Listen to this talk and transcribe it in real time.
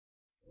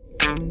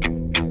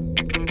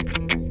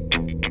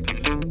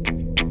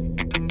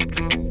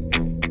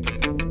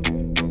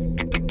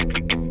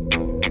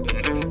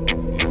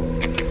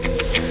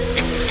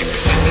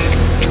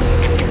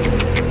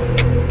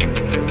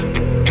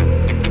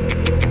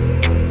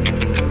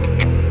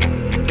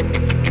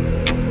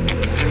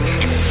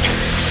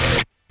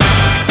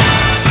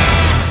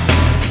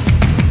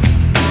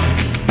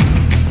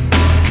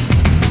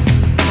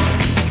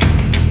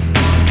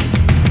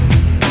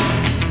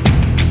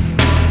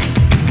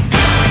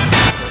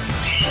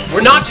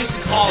We're not just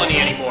a colony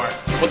anymore.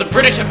 What the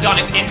British have done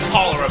is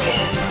intolerable.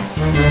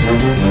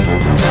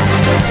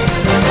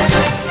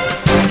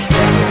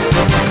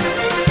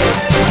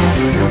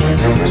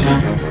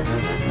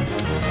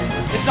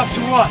 It's up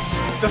to us,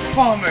 the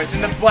farmers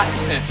and the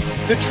blacksmiths,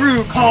 the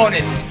true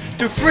colonists,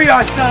 to free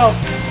ourselves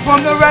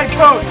from the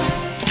redcoats!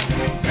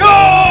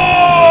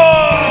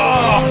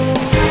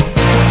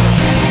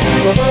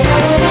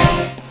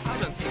 I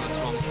don't see what's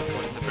wrong with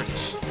supporting the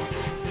British.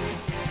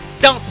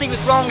 Don't see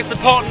what's wrong with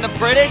supporting the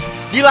British?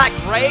 Do you like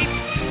rape?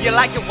 Do you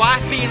like your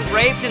wife being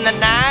raped in the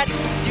night?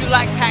 Do you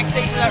like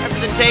taxation without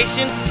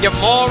representation? You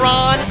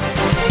moron!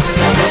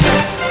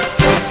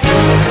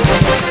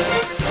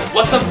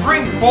 Let them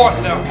bring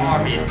forth their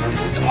armies.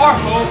 This is our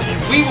home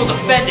and we will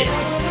defend it.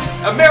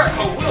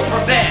 America will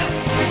prevail.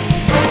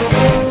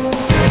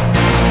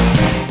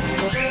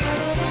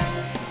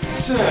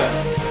 Sir,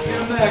 the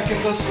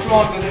Americans are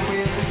stronger than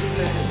we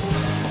anticipated.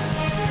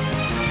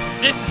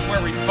 This is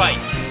where we fight.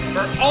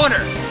 For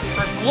honor,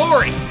 for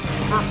glory,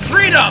 for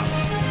freedom!